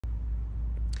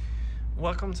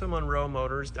Welcome to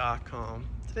MunroMotors.com.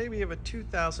 Today we have a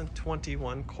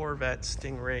 2021 Corvette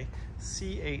Stingray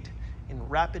C8 in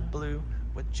rapid blue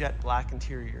with jet black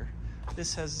interior.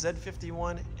 This has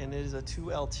Z51 and it is a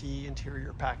 2LT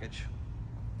interior package.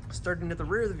 Starting at the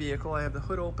rear of the vehicle, I have the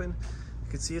hood open. You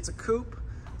can see it's a coupe,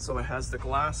 so it has the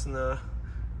glass in the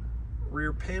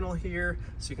rear panel here,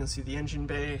 so you can see the engine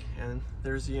bay, and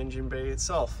there's the engine bay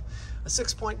itself. A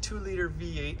 6.2 liter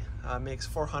V8 makes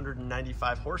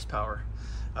 495 horsepower.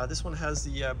 This one has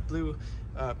the blue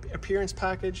appearance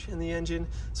package in the engine,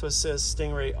 so it says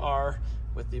Stingray R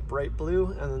with the bright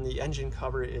blue, and then the engine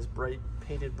cover is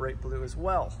painted bright blue as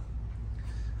well.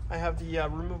 I have the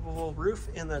removable roof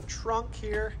in the trunk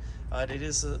here. It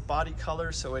is a body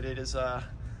color, so it is the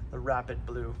rapid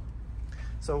blue.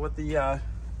 So with the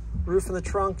roof in the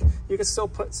trunk, you can still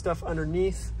put stuff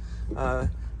underneath, and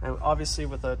obviously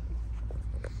with the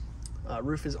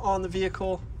roof is on the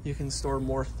vehicle, you can store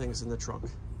more things in the trunk.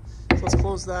 So let's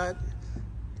close that.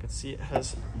 You can see it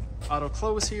has auto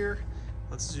close here.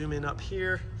 Let's zoom in up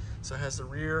here. So it has the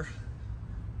rear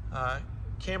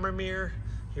camera mirror.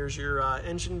 Here's your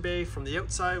engine bay from the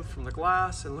outside, from the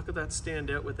glass, and look at that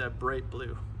standout with that bright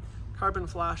blue. Carbon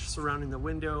flash surrounding the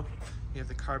window. You have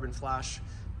the carbon flash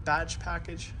badge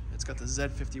package. It's got the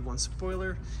Z51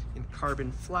 spoiler in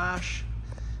carbon flash,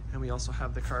 and we also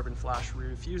have the carbon flash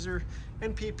rear diffuser.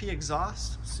 NPP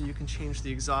exhaust, so you can change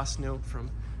the exhaust note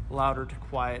from louder to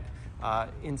quiet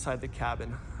inside the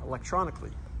cabin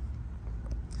electronically.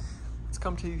 Let's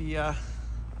come to the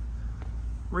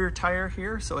rear tire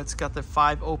here. So it's got the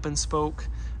 5 open spoke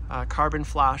carbon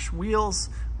flash wheels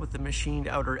with the machined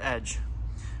outer edge.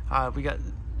 We got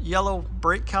yellow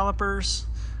brake calipers,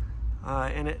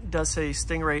 and it does say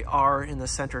Stingray R in the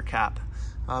center cap.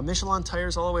 Michelin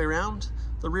tires all the way around.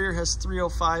 The rear has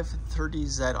 305/30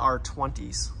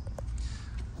 ZR20s.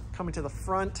 Coming to the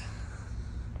front,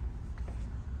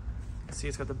 you can see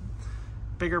it's got the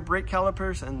bigger brake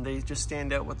calipers, and they just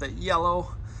stand out with the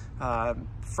yellow.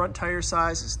 Front tire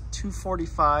size is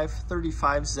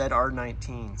 245/35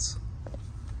 ZR19s.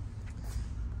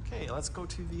 Okay, let's go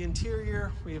to the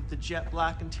interior. We have the jet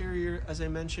black interior, as I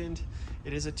mentioned.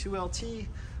 It is a 2LT,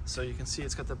 so you can see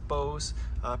it's got the Bose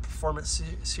Performance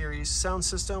Series sound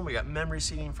system. We got memory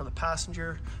seating for the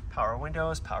passenger, power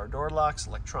windows, power door locks,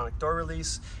 electronic door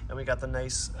release, and we got the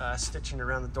nice stitching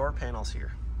around the door panels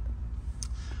here.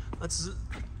 Let's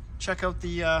check out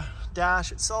the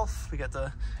dash itself. We got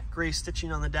the gray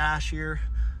stitching on the dash here,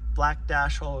 black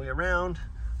dash all the way around.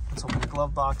 Let's open the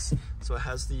glove box. So it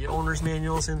has the owner's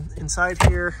manuals inside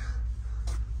here.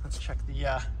 Let's check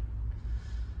the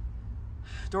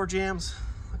door jambs.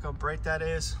 Look how bright that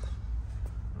is.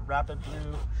 Rapid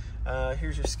blue.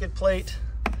 Here's your skid plate.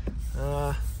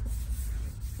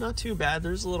 Not too bad.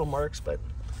 There's little marks, but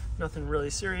nothing really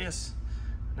serious.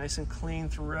 Nice and clean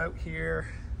throughout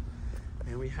here.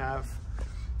 And we have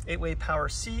 8-way power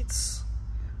seats.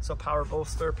 So power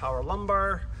bolster, power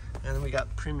lumbar. And then we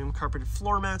got premium carpeted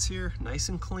floor mats here, nice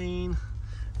and clean.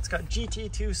 It's got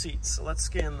GT2 seats, so let's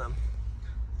scan them.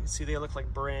 You can see they look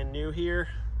like brand new here.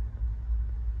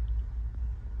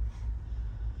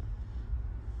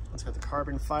 It's got the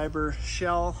carbon fiber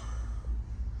shell.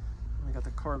 And we got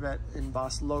the Corvette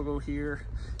embossed logo here.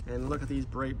 And look at these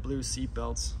bright blue seat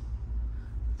belts.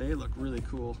 They look really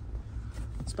cool,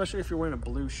 especially if you're wearing a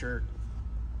blue shirt.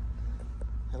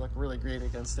 They look really great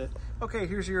against it. Okay,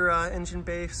 here's your engine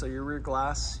bay, so your rear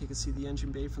glass. You can see the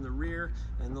engine bay from the rear,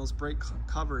 and those brake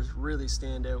covers really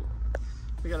stand out.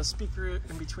 We got a speaker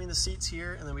in between the seats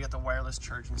here, and then we got the wireless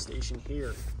charging station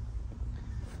here.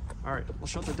 All right, we'll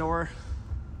shut the door.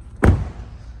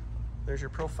 There's your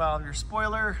profile of your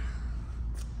spoiler.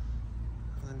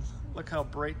 And look how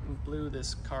bright and blue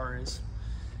this car is.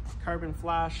 Carbon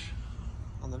flash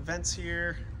on the vents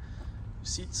here.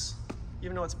 Seats,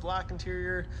 even though it's black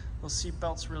interior, those seat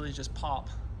belts really just pop.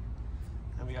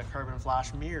 And we got carbon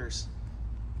flash mirrors.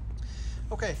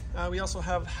 Okay, we also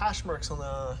have hash marks on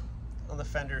the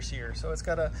fenders here. So it's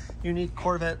got a unique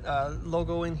Corvette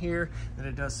logo in here, and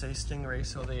it does say Stingray,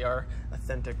 so they are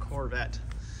authentic Corvette.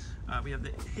 We have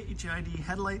the HUD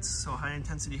headlights, so high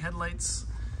intensity headlights.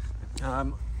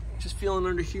 Just feeling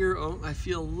under here, oh, I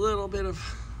feel a little bit of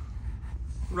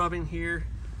rubbing here.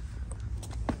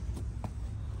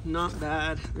 Not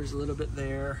bad. There's a little bit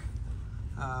there,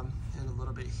 and a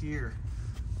little bit here,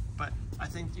 but I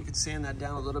think you could sand that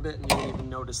down a little bit and you won't even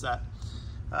notice that.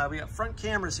 We got front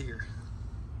cameras here,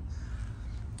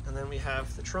 and then we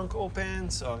have the trunk open,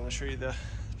 so I'm going to show you the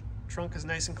trunk is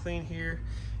nice and clean here,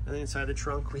 and then inside the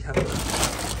trunk we have the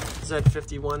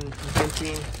Z51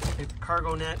 venting, the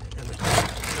cargo net, and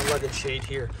the luggage shade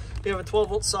here. We have a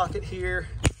 12-volt socket here,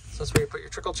 so that's where you put your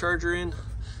trickle charger in.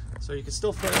 So you can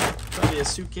still fit probably a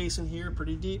suitcase in here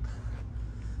pretty deep.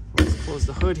 Let's close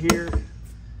the hood here.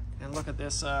 And look at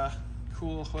this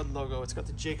cool hood logo. It's got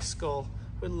the Jake Skull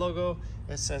hood logo.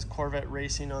 It says Corvette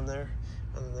Racing on there.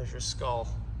 And then there's your skull.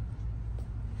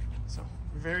 So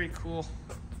very cool.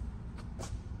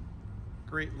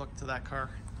 Great look to that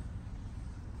car.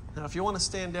 Now if you want to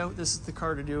stand out, this is the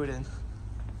car to do it in.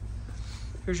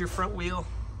 Here's your front wheel.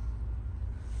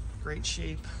 Great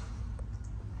shape.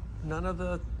 None of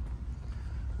the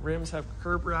rims have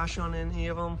curb rash on any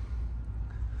of them.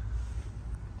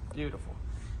 Beautiful.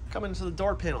 Coming to the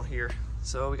door panel here.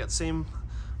 So we got the same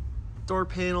door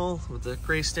panel with the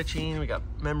gray stitching. We got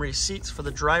memory seats for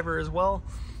the driver as well.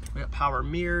 We got power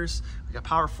mirrors. We got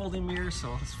power folding mirrors.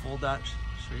 So let's fold that,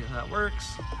 show you how that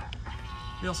works.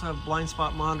 We also have blind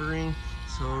spot monitoring.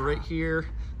 So right here,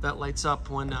 that lights up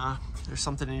when there's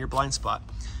something in your blind spot.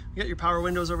 You got your power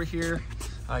windows over here,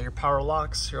 your power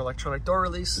locks, your electronic door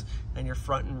release, and your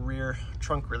front and rear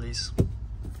trunk release.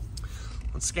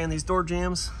 Let's scan these door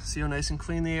jambs, see how nice and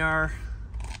clean they are.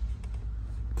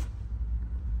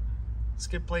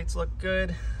 Skid plates look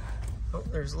good. Oh,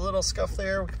 there's a little scuff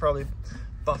there. We could probably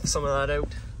buff some of that out.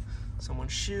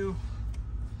 Someone's shoe.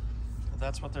 But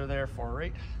that's what they're there for,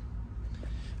 right?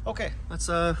 Okay, let's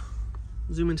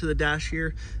zoom into the dash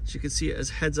here. As you can see, it has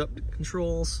heads-up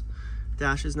controls.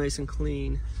 Dash is nice and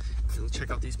clean. And check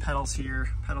out these pedals here.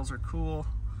 Pedals are cool.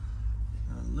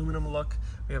 Aluminum look.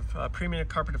 We have premium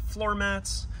carpeted floor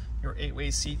mats, your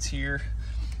 8-way seats here,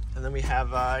 and then we have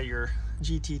your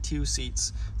GT2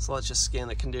 seats. So let's just scan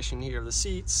the condition here of the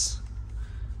seats.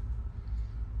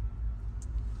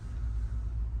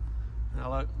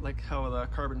 I like how the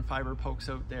carbon fiber pokes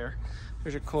out there.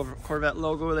 There's your Corvette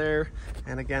logo there,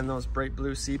 and again those bright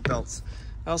blue seat belts.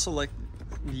 I also like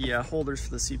the holders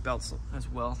for the seat belts as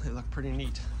well. They look pretty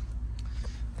neat.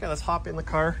 Okay, let's hop in the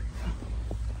car.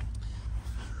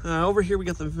 Over here we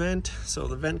got the vent. So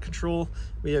the vent control,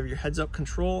 we have your heads-up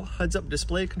control, heads-up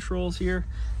display controls here.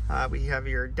 We have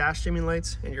your dash dimming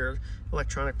lights and your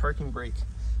electronic parking brake.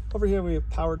 Over here we have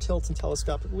power tilt and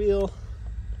telescopic wheel.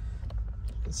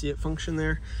 You can see it function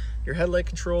there. Your headlight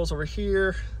controls over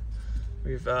here.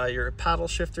 We have your paddle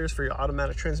shifters for your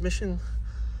automatic transmission.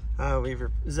 We have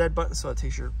your Z button, so it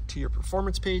takes you to your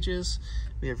performance pages.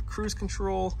 We have cruise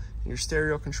control and your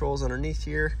stereo controls underneath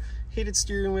here. Heated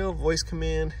steering wheel, voice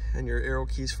command, and your arrow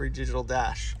keys for your digital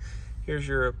dash. Here's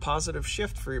your positive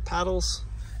shift for your paddles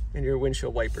and your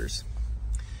windshield wipers.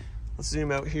 Let's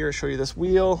zoom out here, show you this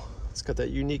wheel. It's got that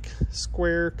unique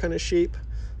square kind of shape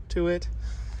to it.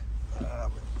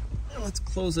 And let's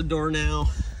close the door now.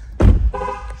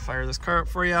 Fire this car up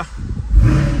for you.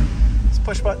 Let's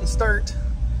push button start.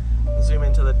 Zoom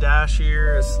into the dash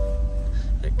here as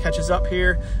it catches up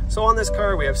here. So on this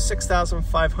car we have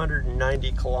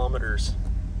 6,590 kilometers.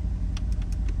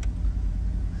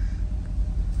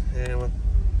 And we'll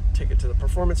take it to the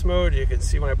performance mode. You can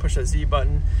see when I push that Z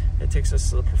button, it takes us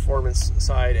to the performance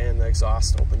side and the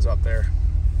exhaust opens up there.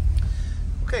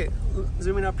 Okay,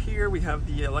 zooming up here, we have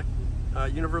the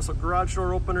universal garage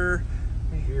door opener,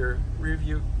 your rear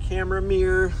view camera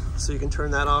mirror, so you can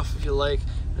turn that off if you like,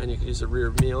 and you can use a rear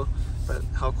view. But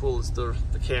how cool is the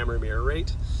camera mirror,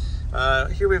 right?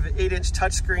 Here we have an 8-inch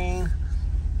touchscreen.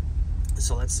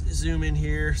 So let's zoom in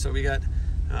here. So we got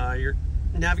your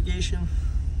navigation.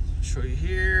 Show you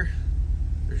here.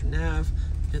 There's your nav.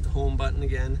 Hit the home button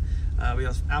again. We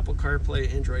have Apple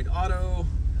CarPlay, Android Auto.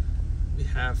 We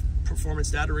have performance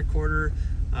data recorder,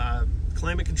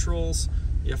 climate controls.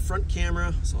 You have front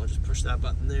camera, so I'll just push that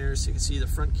button there so you can see the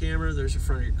front camera. There's the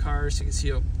front of your car, so you can see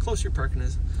how close you're parking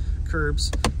is.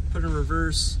 Curbs. Put in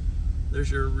reverse. There's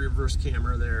your reverse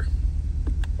camera there.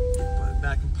 Put it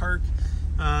back in park.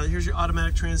 Here's your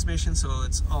automatic transmission, so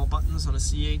it's all buttons on a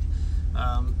C8.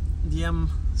 The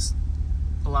M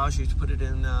allows you to put it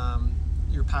in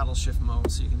your paddle shift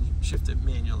mode, so you can shift it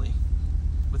manually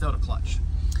without a clutch.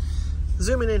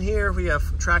 Zooming in here, we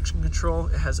have traction control.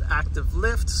 It has active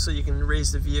lift, so you can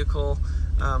raise the vehicle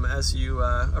as you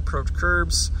approach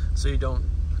curbs, so you don't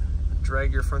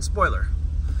drag your front spoiler.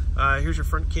 Here's your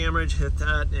front camera. Just hit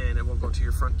that and it will go to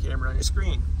your front camera on your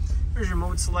screen. Here's your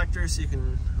mode selector, so you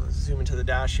can zoom into the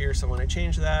dash here. So when I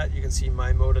change that, you can see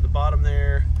my mode at the bottom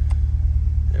there.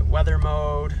 Weather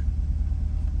mode.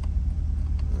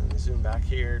 And zoom back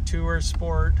here. Tour,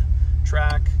 sport,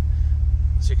 track.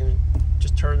 So you can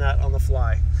just turn that on the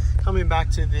fly. Coming back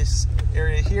to this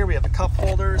area here, we have the cup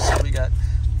holders. So we got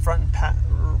front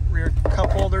and rear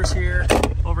cup holders here.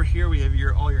 Over here we have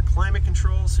all your climate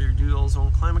control, so your dual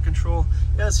zone climate control.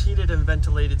 It has heated and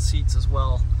ventilated seats as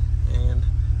well, and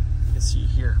you can see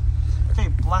here. Okay, Okay,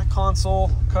 black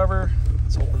console cover.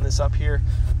 Let's open this up here.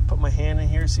 Put my hand in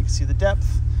here so you can see the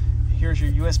depth. Here's your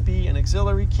USB and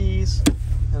auxiliary keys.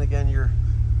 And again, your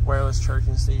wireless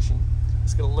charging station.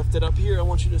 Just gonna lift it up here. I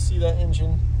want you to see that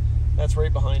engine. That's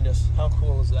right behind us. How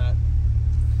cool is that?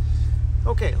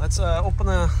 Okay, let's open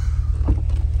the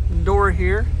door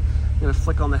here. I'm gonna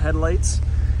flick on the headlights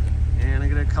and I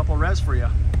get a couple revs for you.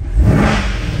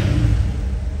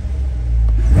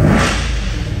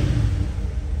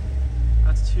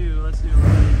 That's 2. Let's do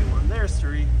maybe 1. There's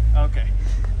 3. Okay.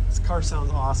 This car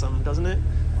sounds awesome, doesn't it?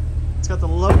 It's got the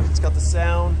look, it's got the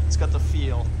sound, it's got the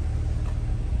feel.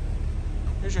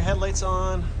 Here's your headlights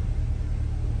on.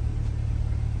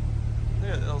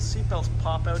 Yeah, those seat belts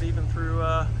pop out even through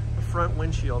the front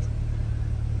windshield.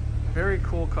 Very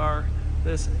cool car.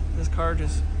 This car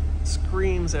just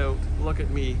screams out, look at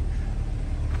me.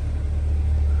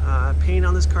 Paint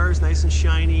on this car is nice and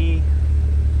shiny.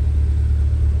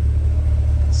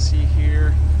 Let's see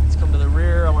here. Let's come to the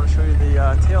rear. I want to show you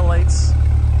the tail lights.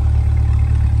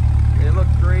 They look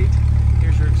great.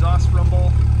 Here's your exhaust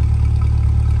rumble.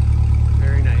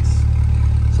 Very nice.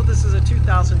 So this is a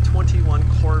 2021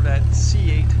 Corvette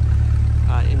C8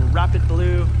 in rapid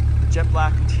blue, the jet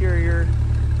black interior.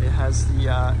 It has the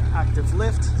active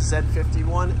lift,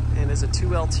 Z51, and is a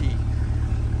 2LT.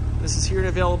 This is here and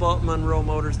available at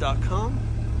MunroMotors.com.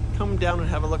 Come down and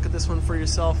have a look at this one for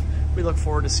yourself. We look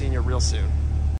forward to seeing you real soon.